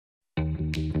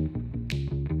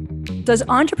Does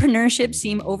entrepreneurship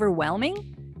seem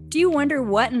overwhelming? Do you wonder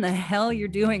what in the hell you're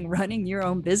doing running your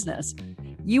own business?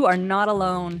 You are not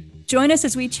alone. Join us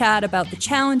as we chat about the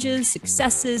challenges,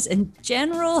 successes, and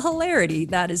general hilarity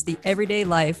that is the everyday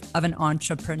life of an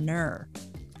entrepreneur.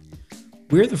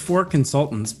 We're the four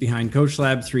consultants behind Coach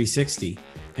Lab 360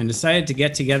 and decided to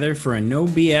get together for a no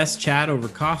BS chat over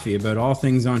coffee about all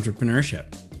things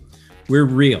entrepreneurship. We're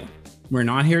real. We're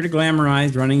not here to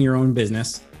glamorize running your own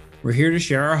business. We're here to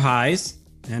share our highs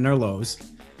and our lows,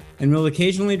 and we'll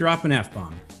occasionally drop an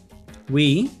F-bomb.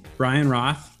 We, Brian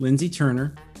Roth, Lindsay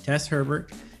Turner, Tess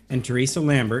Herbert, and Teresa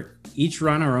Lambert, each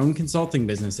run our own consulting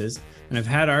businesses and have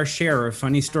had our share of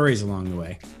funny stories along the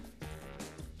way.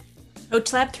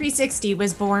 Coach Lab 360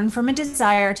 was born from a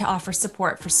desire to offer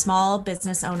support for small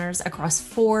business owners across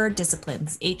 4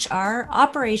 disciplines: HR,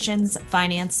 operations,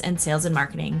 finance, and sales and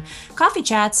marketing. Coffee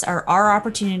chats are our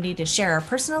opportunity to share our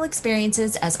personal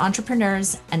experiences as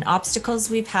entrepreneurs and obstacles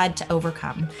we've had to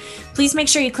overcome. Please make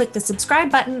sure you click the subscribe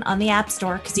button on the App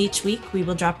Store, because each week we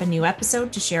will drop a new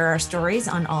episode to share our stories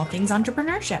on all things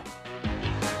entrepreneurship.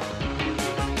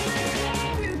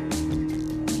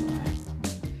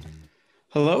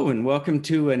 Hello, and welcome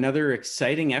to another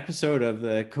exciting episode of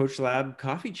the Coach Lab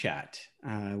Coffee Chat.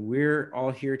 We're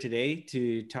all here today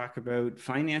to talk about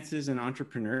finances and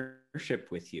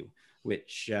entrepreneurship with you,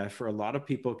 which for a lot of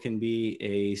people can be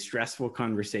a stressful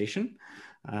conversation,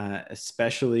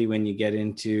 especially when you get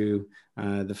into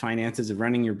the finances of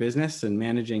running your business and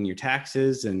managing your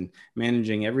taxes and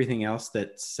managing everything else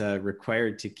that's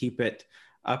required to keep it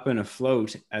up and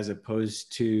afloat, as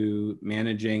opposed to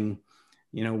managing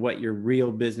what your real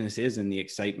business is and the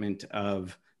excitement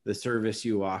of the service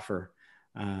you offer.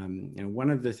 One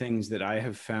of the things that I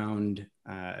have found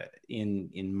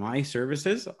in my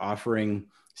services, offering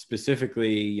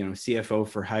specifically, CFO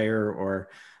for hire or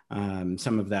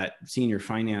some of that senior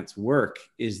finance work,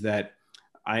 is that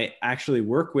I actually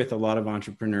work with a lot of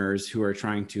entrepreneurs who are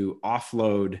trying to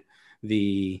offload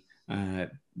the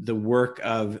work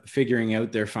of figuring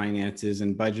out their finances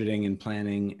and budgeting and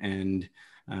planning and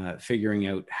figuring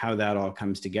out how that all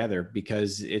comes together,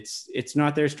 because it's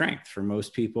not their strength. For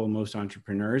most people, most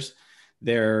entrepreneurs,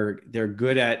 they're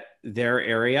good at their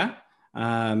area,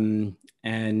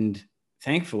 and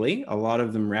thankfully, a lot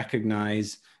of them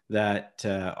recognize that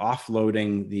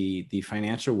offloading the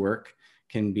financial work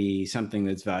can be something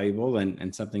that's valuable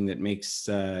and something that makes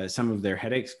some of their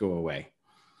headaches go away.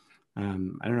 I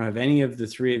don't know, have any of the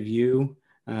three of you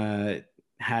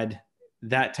had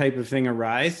that type of thing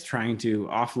arise, trying to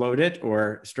offload it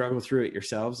or struggle through it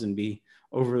yourselves and be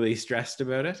overly stressed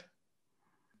about it?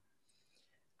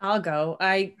 I'll go.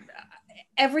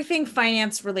 Everything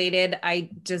finance related, I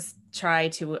just try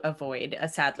to avoid,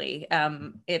 sadly.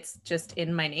 It's just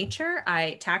in my nature.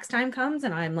 Tax time comes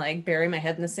and I'm like, bury my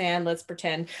head in the sand. Let's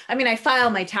pretend. I mean, I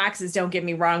file my taxes, don't get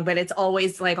me wrong, but it's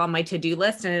always like on my to-do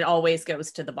list and it always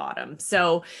goes to the bottom.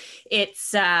 So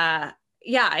it's,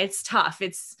 it's tough.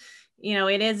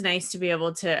 It is nice to be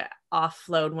able to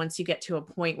offload once you get to a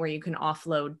point where you can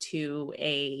offload to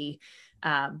a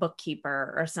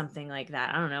bookkeeper or something like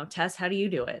that. I don't know. Tess, how do you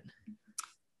do it?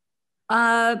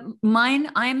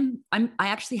 Mine, I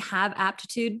actually have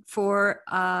aptitude for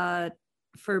a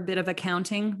bit of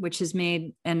accounting, which is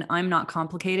made, and I'm not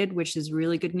complicated, which is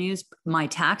really good news. My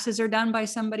taxes are done by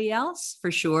somebody else for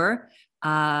sure.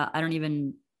 I don't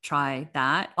even try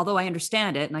that, although I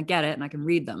understand it and I get it and I can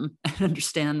read them and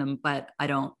understand them, but I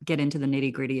don't get into the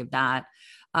nitty gritty of that.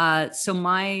 So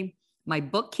my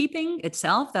bookkeeping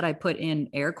itself, that I put in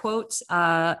air quotes,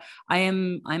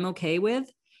 I'm okay with,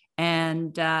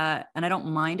 and I don't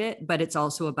mind it, but it's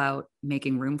also about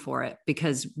making room for it,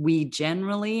 because we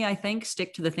generally, I think,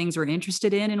 stick to the things we're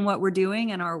interested in what we're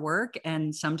doing and our work.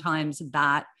 And sometimes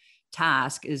that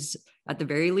task is, at the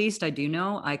very least, I do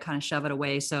know, I kind of shove it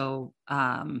away. So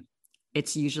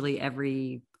it's usually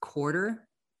every quarter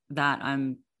that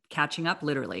I'm catching up,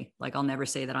 literally. Like, I'll never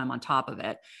say that I'm on top of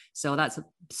it. So that's a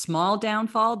small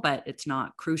downfall, but it's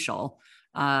not crucial.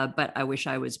 But I wish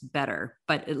I was better.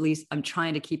 But at least I'm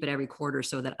trying to keep it every quarter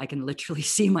so that I can literally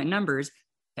see my numbers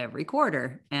every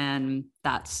quarter. And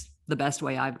that's the best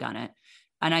way I've done it.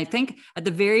 And I think at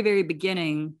the very, very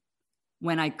beginning,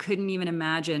 when I couldn't even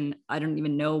imagine, I don't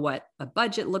even know what a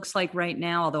budget looks like right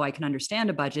now, although I can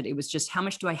understand a budget. It was just, how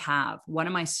much do I have? What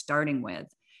am I starting with?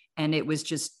 And it was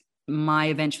just my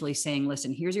eventually saying,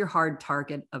 listen, here's your hard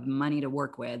target of money to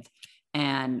work with.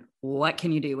 And what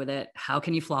can you do with it? How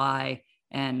can you fly?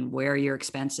 And where are your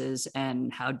expenses?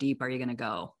 And how deep are you going to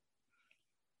go?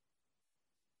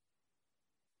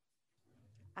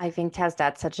 I think, Tess,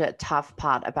 that's such a tough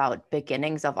part about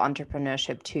beginnings of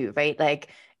entrepreneurship too, right? Like,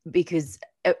 because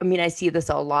I mean, I see this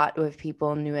a lot with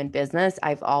people new in business.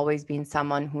 I've always been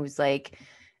someone who's like,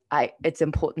 it's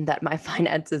important that my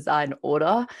finances are in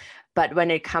order. But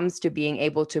when it comes to being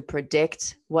able to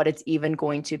predict what it's even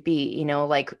going to be, you know,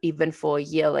 like even for a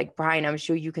year, like Brian, I'm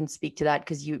sure you can speak to that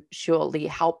because you surely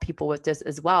help people with this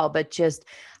as well. But just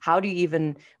how do you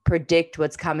even predict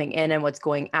what's coming in and what's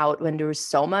going out when there's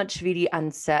so much really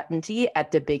uncertainty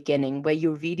at the beginning where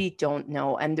you really don't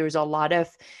know? And there's a lot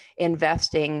of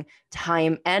investing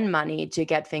time and money to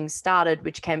get things started,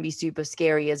 which can be super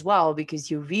scary as well,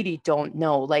 because you really don't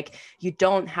know. Like, you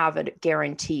don't have a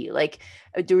guarantee. Like,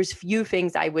 there's few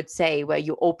things I would say where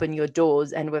you open your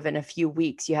doors and within a few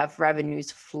weeks you have revenues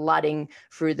flooding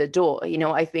through the door. You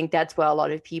know, I think that's where a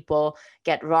lot of people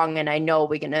get wrong. And I know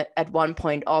we're going to at one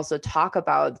point also talk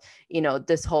about, you know,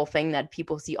 this whole thing that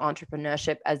people see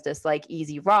entrepreneurship as this like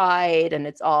easy ride and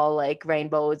it's all like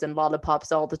rainbows and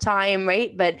lollipops all the time,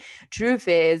 right? But truth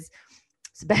is,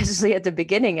 especially at the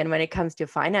beginning and when it comes to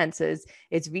finances,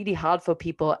 it's really hard for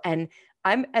people. And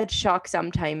I'm at shock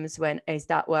sometimes when I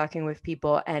start working with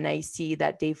people and I see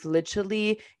that they've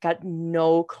literally got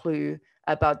no clue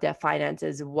about their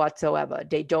finances whatsoever.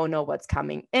 They don't know what's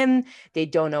coming in. They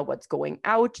don't know what's going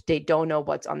out. They don't know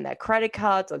what's on their credit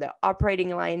cards or their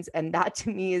operating lines. And that to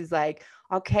me is like,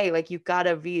 okay, like you've got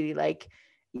to really like,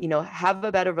 you know, have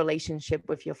a better relationship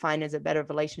with your finance, a better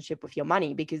relationship with your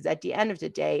money, because at the end of the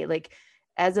day, like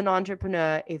as an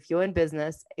entrepreneur, if you're in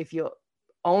business, if you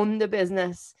own the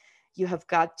business, you have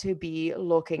got to be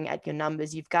looking at your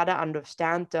numbers. You've got to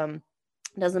understand them.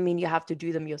 Doesn't mean you have to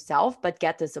do them yourself, but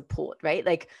get the support, right?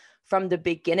 Like from the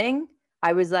beginning,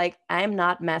 I was like, I'm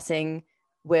not messing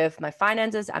with my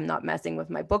finances. I'm not messing with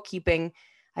my bookkeeping.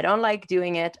 I don't like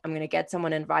doing it. I'm going to get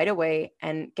someone in right away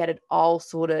and get it all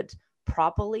sorted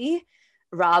properly,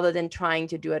 rather than trying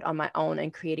to do it on my own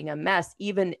and creating a mess,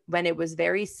 even when it was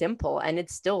very simple. And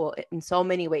it's still in so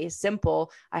many ways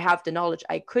simple. I have the knowledge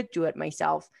I could do it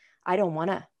myself. I don't want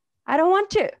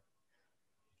to.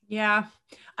 Yeah,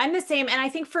 I'm the same. And I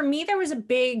think for me, there was a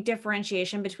big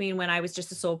differentiation between when I was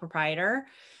just a sole proprietor,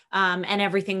 and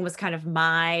everything was kind of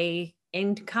my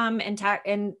income and tax,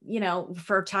 and, you know,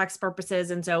 for tax purposes.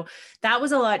 And so that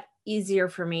was a lot easier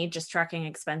for me, just tracking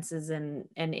expenses and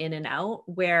in and out,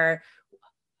 where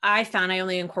I found I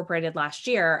only incorporated last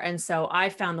year. And so I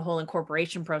found the whole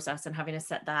incorporation process and having to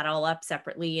set that all up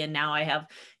separately. And now I have,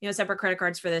 you know, separate credit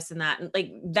cards for this and that. And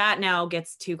like that now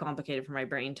gets too complicated for my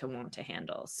brain to want to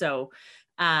handle. So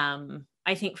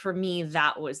I think for me,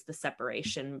 that was the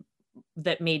separation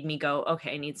that made me go,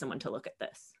 okay, I need someone to look at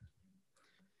this.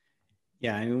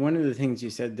 Yeah. I mean, one of the things you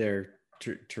said there,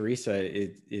 Teresa,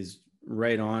 is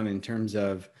right on in terms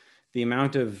of the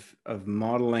amount of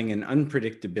modeling and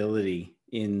unpredictability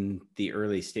in the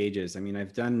early stages. I mean,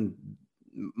 I've done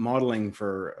modeling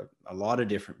for a lot of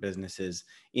different businesses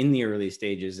in the early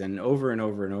stages, and over and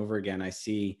over and over again, I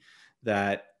see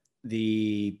that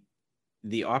the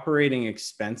operating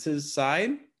expenses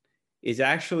side is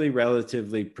actually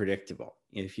relatively predictable.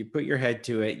 If you put your head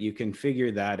to it, you can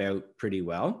figure that out pretty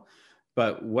well.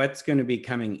 But what's going to be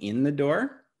coming in the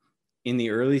door in the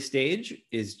early stage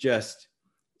is just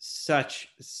such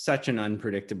an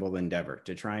unpredictable endeavor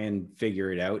to try and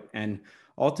figure it out. And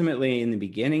ultimately in the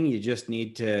beginning, you just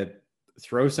need to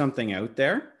throw something out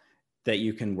there that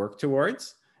you can work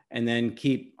towards, and then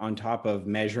keep on top of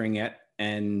measuring it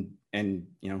and you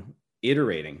know,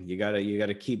 iterating. You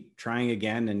gotta keep trying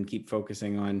again and keep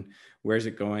focusing on where's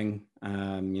it going,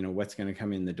 you know, what's going to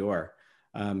come in the door.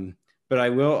 But I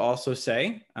will also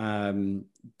say, to,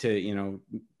 you know,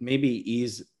 maybe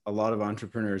ease a lot of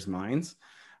entrepreneurs' minds,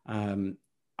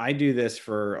 I do this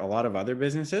for a lot of other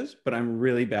businesses, but I'm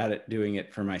really bad at doing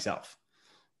it for myself.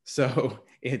 So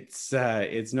it's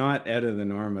not out of the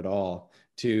norm at all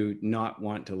to not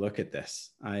want to look at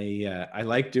this. I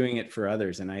like doing it for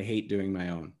others, and I hate doing my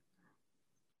own.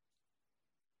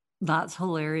 That's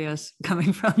hilarious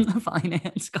coming from the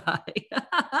finance guy.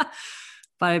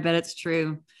 But I bet it's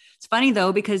true. It's funny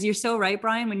though, because you're so right,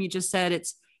 Brian, when you just said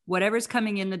it's whatever's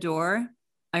coming in the door.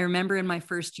 I remember in my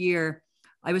first year,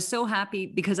 I was so happy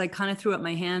because I kind of threw up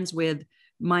my hands with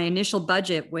my initial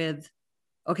budget with,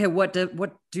 okay, what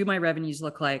do my revenues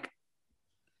look like?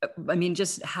 I mean,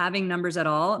 just having numbers at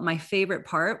all. My favorite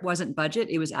part wasn't budget.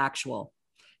 It was actual.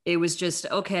 It was just,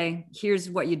 okay, here's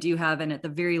what you do have. And at the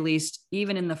very least,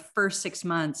 even in the first 6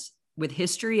 months with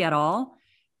history at all,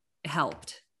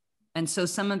 helped. And so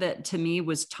some of it to me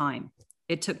was time.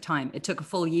 It took time. It took a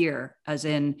full year, as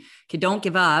in, okay, don't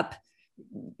give up.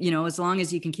 You know, as long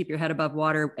as you can keep your head above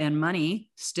water and money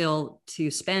still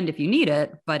to spend if you need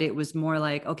it. But it was more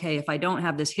like, okay, if I don't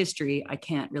have this history, I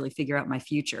can't really figure out my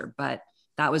future. But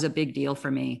that was a big deal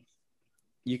for me.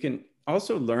 You can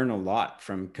also learn a lot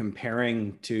from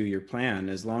comparing to your plan,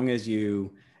 as long as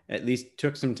you at least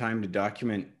took some time to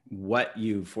document what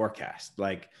you forecast.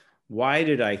 Like, why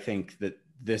did I think that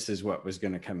this is what was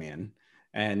going to come in?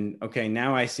 And okay,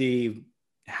 now I see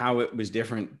how it was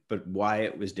different, but why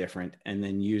it was different, and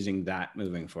then using that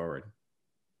moving forward.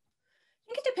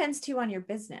 I think it depends too on your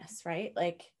business, right?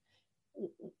 Like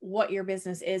what your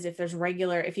business is, if there's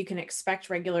regular, if you can expect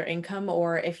regular income,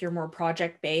 or if you're more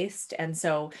project based. And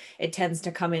so it tends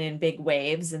to come in big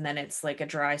waves and then it's like a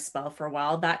dry spell for a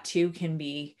while. That too can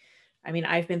be, I mean,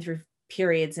 I've been through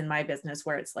periods in my business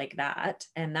where it's like that.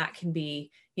 And that can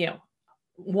be, you know,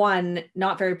 one,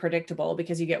 not very predictable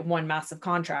because you get one massive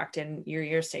contract and your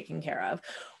year's taken care of,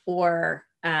 or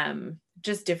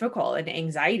just difficult and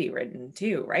anxiety ridden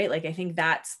too, right? Like I think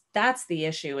that's the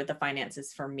issue with the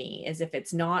finances for me, is if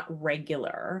it's not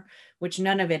regular, which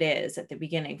none of it is at the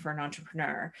beginning for an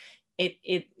entrepreneur,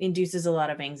 it induces a lot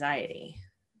of anxiety.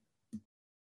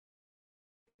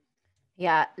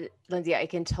 Yeah, Lindsay, I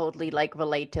can totally like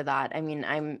relate to that. I mean,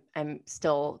 I'm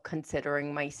still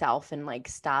considering myself in like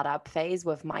startup phase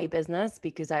with my business,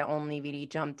 because I only really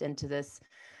jumped into this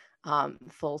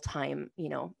full time, you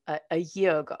know, a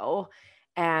year ago.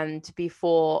 And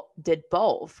before did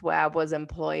both, where I was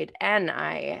employed and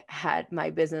I had my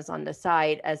business on the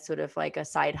side as sort of like a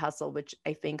side hustle, which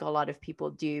I think a lot of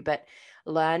people do. But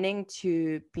learning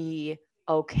to be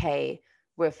okay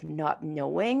with not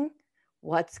knowing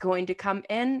what's going to come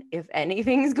in, if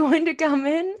anything's going to come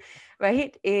in,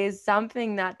 right, is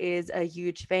something that is a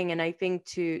huge thing. And I think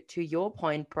to your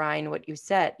point, Brian, what you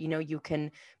said, you know, you can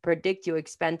predict your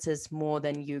expenses more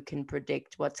than you can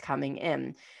predict what's coming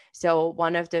in. So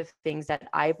one of the things that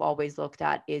I've always looked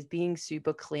at is being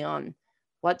super clear on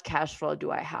what cash flow do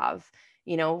I have?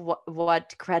 You know,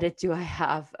 what credit do I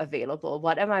have available?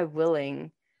 What am I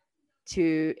willing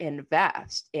to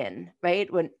invest in, right?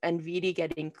 And really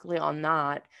getting clear on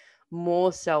that,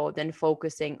 more so than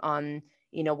focusing on,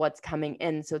 you know, what's coming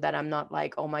in, so that I'm not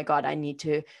like, oh my God, I need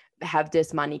to have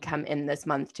this money come in this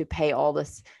month to pay all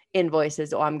this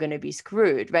invoices or I'm going to be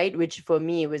screwed, right? Which for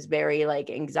me was very like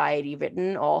anxiety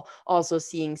ridden, or also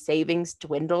seeing savings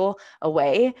dwindle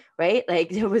away, right? Like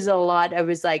there was a lot, I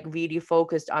was like really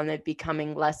focused on it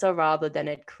becoming lesser rather than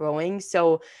it growing.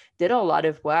 So did a lot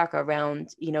of work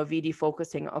around, you know, really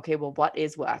focusing, okay, well, what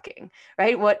is working,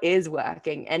 right? What is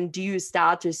working? And do you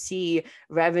start to see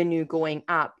revenue going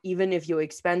up, even if your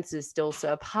expenses still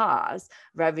surpass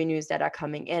revenues that are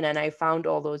coming in? And I found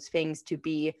all those things to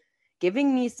be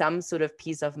giving me some sort of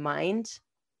peace of mind,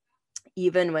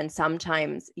 even when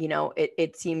sometimes, you know,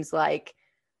 it seems like,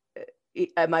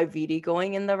 am I really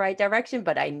going in the right direction?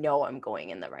 But I know I'm going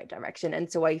in the right direction. And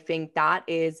so I think that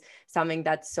is something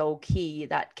that's so key,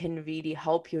 that can really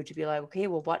help you to be like, okay,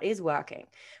 well, what is working,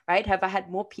 right? Have I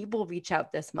had more people reach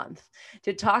out this month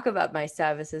to talk about my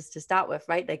services to start with,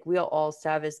 right? Like we are all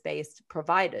service-based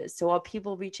providers. So are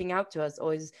people reaching out to us,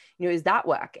 or is, you know, is that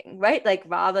working, right? Like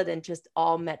rather than just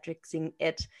all metricing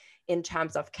it in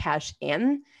terms of cash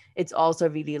in, it's also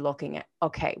really looking at,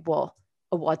 okay, well,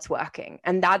 what's working.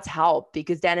 And that's help,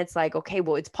 because then it's like, okay,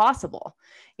 well, it's possible,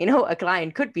 you know, a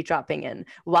client could be dropping in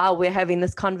while we're having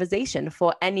this conversation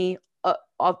for any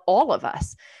of all of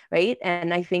us, right?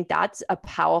 And I think that's a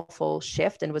powerful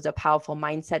shift, and was a powerful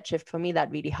mindset shift for me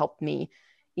that really helped me,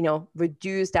 you know,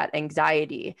 reduce that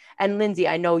anxiety. And Lindsay,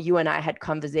 I know you and I had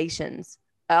conversations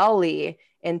early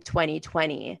in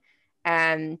 2020,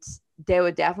 and there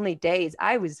were definitely days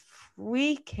I was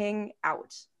freaking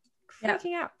out.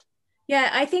 Yeah,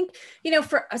 I think, you know,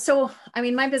 I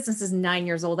mean, my business is 9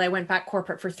 years old. I went back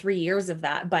corporate for 3 years of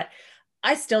that, but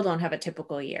I still don't have a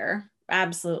typical year.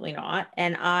 Absolutely not.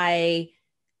 And I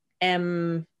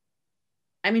mean,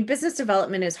 business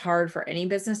development is hard for any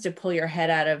business to pull your head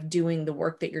out of doing the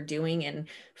work that you're doing and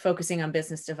focusing on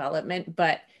business development,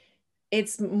 but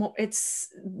it's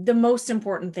the most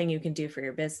important thing you can do for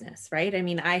your business, right? I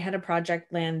mean, I had a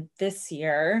project land this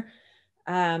year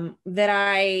that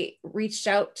I reached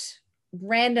out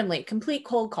randomly, complete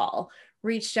cold call,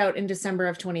 reached out in December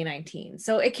of 2019.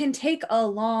 So it can take a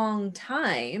long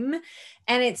time.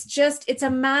 And it's a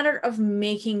matter of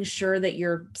making sure that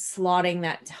you're slotting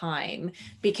that time,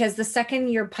 because the second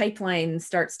your pipeline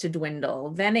starts to dwindle,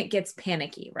 then it gets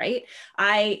panicky, right?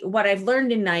 What I've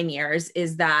learned in 9 years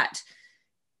is that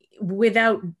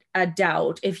without a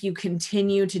doubt, if you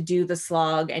continue to do the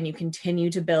slog and you continue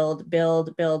to build,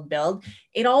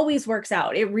 it always works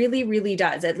out. It really, really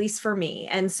does, at least for me.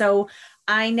 And so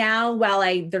I now,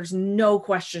 there's no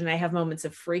question I have moments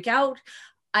of freak out,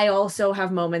 I also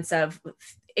have moments of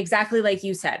exactly like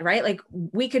you said, right? Like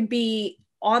we could be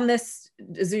on this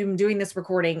Zoom doing this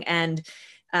recording and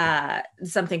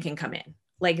something can come in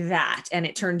like that, and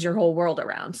it turns your whole world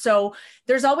around. So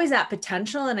there's always that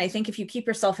potential. And I think if you keep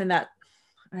yourself in that,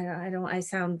 I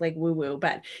sound like woo woo,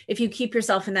 but if you keep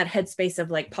yourself in that headspace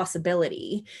of like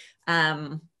possibility,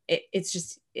 it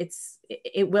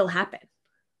will happen.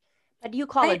 But you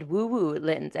call it woo woo,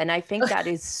 Linz. And I think that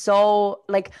is so,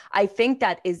 like, I think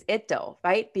that is it though,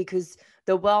 right? Because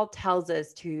the world tells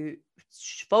us to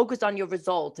focus on your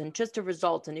results and just the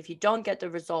results. And if you don't get the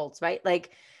results, right?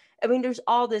 Like, I mean, there's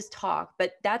all this talk,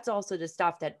 but that's also the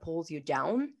stuff that pulls you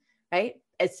down, right?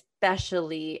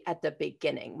 Especially at the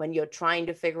beginning when you're trying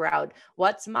to figure out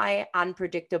what's my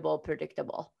predictable,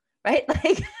 right?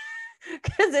 Like,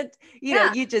 because it, you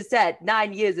know, you just said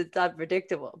 9 years, it's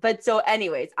unpredictable. But so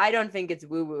anyways, I don't think it's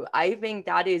woo woo. I think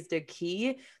that is the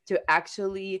key to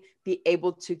actually be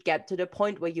able to get to the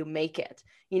point where you make it.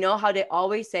 You know how they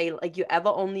always say, like, you're ever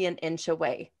only an inch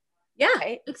away. Yeah,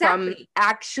 right? exactly. From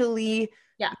actually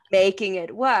making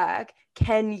it work.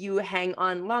 Can you hang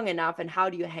on long enough? And how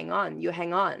do you hang on? You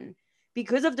hang on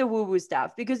because of the woo-woo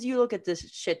stuff, because you look at this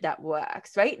shit that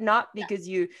works, right? Not because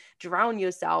you drown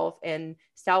yourself in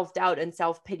self-doubt and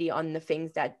self-pity on the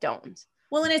things that don't.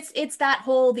 Well, and it's that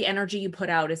whole, the energy you put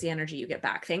out is the energy you get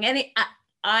back thing. And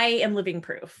I am living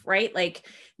proof, right? Like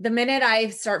the minute I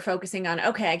start focusing on,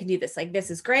 okay, I can do this, like, this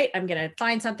is great. I'm going to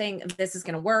find something, this is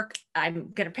going to work.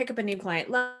 I'm going to pick up a new client,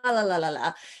 la, la, la, la,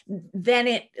 la. Then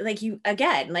it, like, you,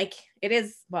 again, like it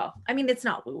is, well, I mean, it's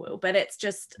not woo woo, but it's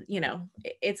just, you know,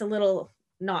 it's a little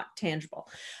not tangible.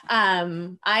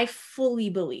 I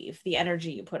fully believe the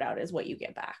energy you put out is what you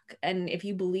get back. And if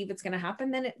you believe it's going to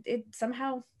happen, then it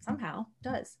somehow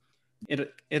does.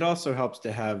 It also helps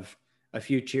to have a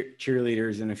few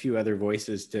cheerleaders and a few other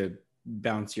voices to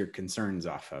bounce your concerns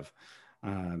off of,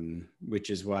 which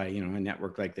is why, you know, a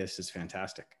network like this is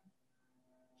fantastic.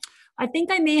 I think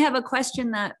I may have a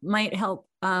question that might help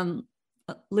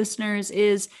listeners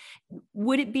is,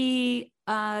 would it be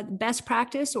best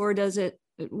practice, or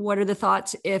what are the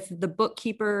thoughts if the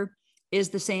bookkeeper is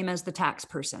the same as the tax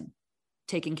person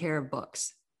taking care of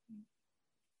books?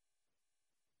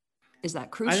 Is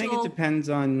that crucial? I think it depends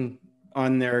on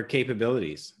their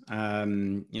capabilities.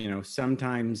 You know,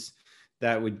 sometimes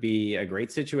that would be a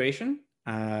great situation.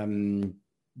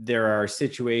 There are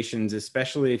situations,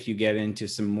 especially if you get into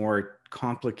some more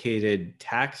complicated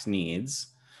tax needs,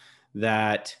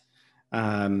 that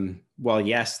well,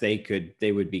 yes,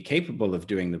 they would be capable of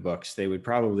doing the books. They would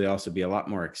probably also be a lot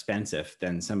more expensive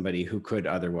than somebody who could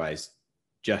otherwise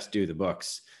just do the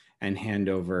books and hand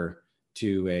over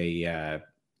to a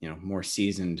you know, more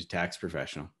seasoned tax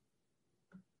professional.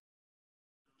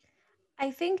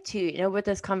 I think too, you know, with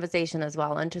this conversation as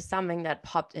well, and just something that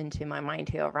popped into my mind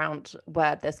here around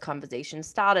where this conversation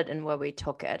started and where we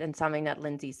took it, and something that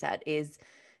Lindsay said is,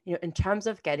 you know, in terms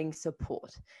of getting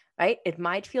support, right? It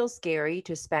might feel scary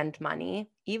to spend money,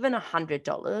 even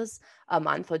 $100 a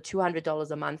month or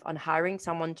 $200 a month on hiring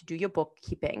someone to do your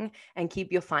bookkeeping and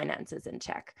keep your finances in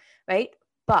check, right?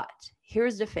 But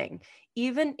here's the thing.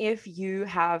 Even if you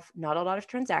have not a lot of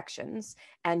transactions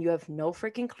and you have no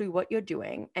freaking clue what you're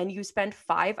doing, and you spend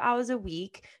 5 hours a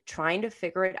week trying to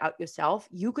figure it out yourself,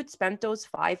 you could spend those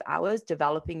 5 hours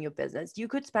developing your business. You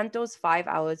could spend those 5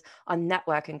 hours on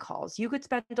networking calls. You could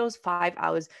spend those 5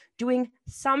 hours doing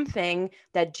something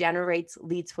that generates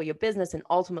leads for your business and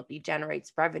ultimately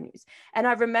generates revenues. And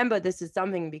I remember this is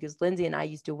something because Lindsay and I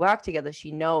used to work together.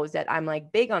 She knows that I'm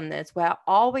like big on this, where I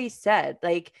always said,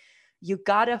 like, you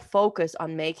gotta focus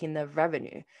on making the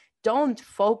revenue. Don't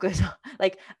focus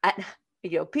like,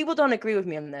 you know, people don't agree with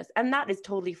me on this, and that is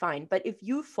totally fine. But if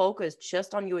you focus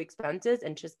just on your expenses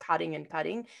and just cutting,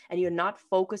 and you're not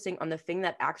focusing on the thing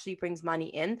that actually brings money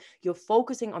in, you're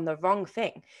focusing on the wrong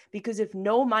thing. Because if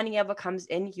no money ever comes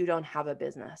in, you don't have a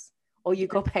business, or you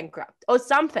go bankrupt or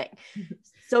something.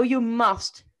 So you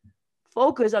must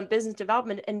focus on business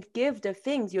development and give the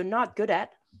things you're not good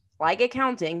at, like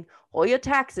accounting or your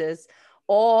taxes,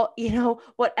 or, you know,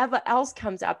 whatever else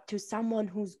comes up, to someone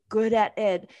who's good at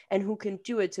it and who can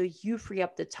do it, so you free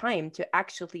up the time to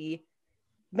actually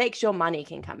make sure money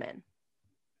can come in.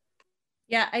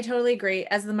 Yeah, I totally agree.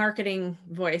 As the marketing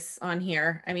voice on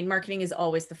here, I mean, marketing is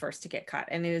always the first to get cut,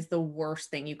 and it is the worst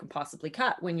thing you can possibly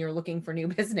cut when you're looking for new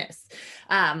business.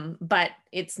 But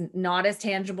it's not as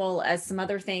tangible as some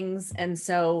other things. And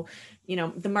so, you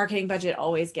know, the marketing budget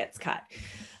always gets cut.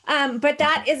 But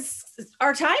that is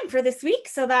our time for this week.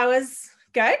 So that was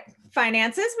good.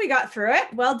 Finances, we got through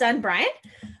it. Well done, Brian.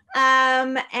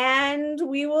 And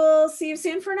we will see you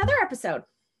soon for another episode.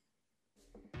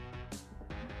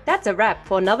 That's a wrap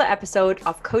for another episode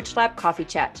of Coach Lab Coffee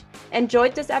Chat.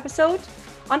 Enjoyed this episode?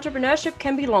 Entrepreneurship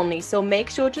can be lonely, so make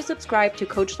sure to subscribe to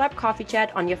Coach Lab Coffee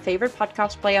Chat on your favorite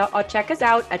podcast player or check us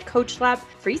out at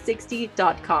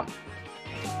coachlab360.com.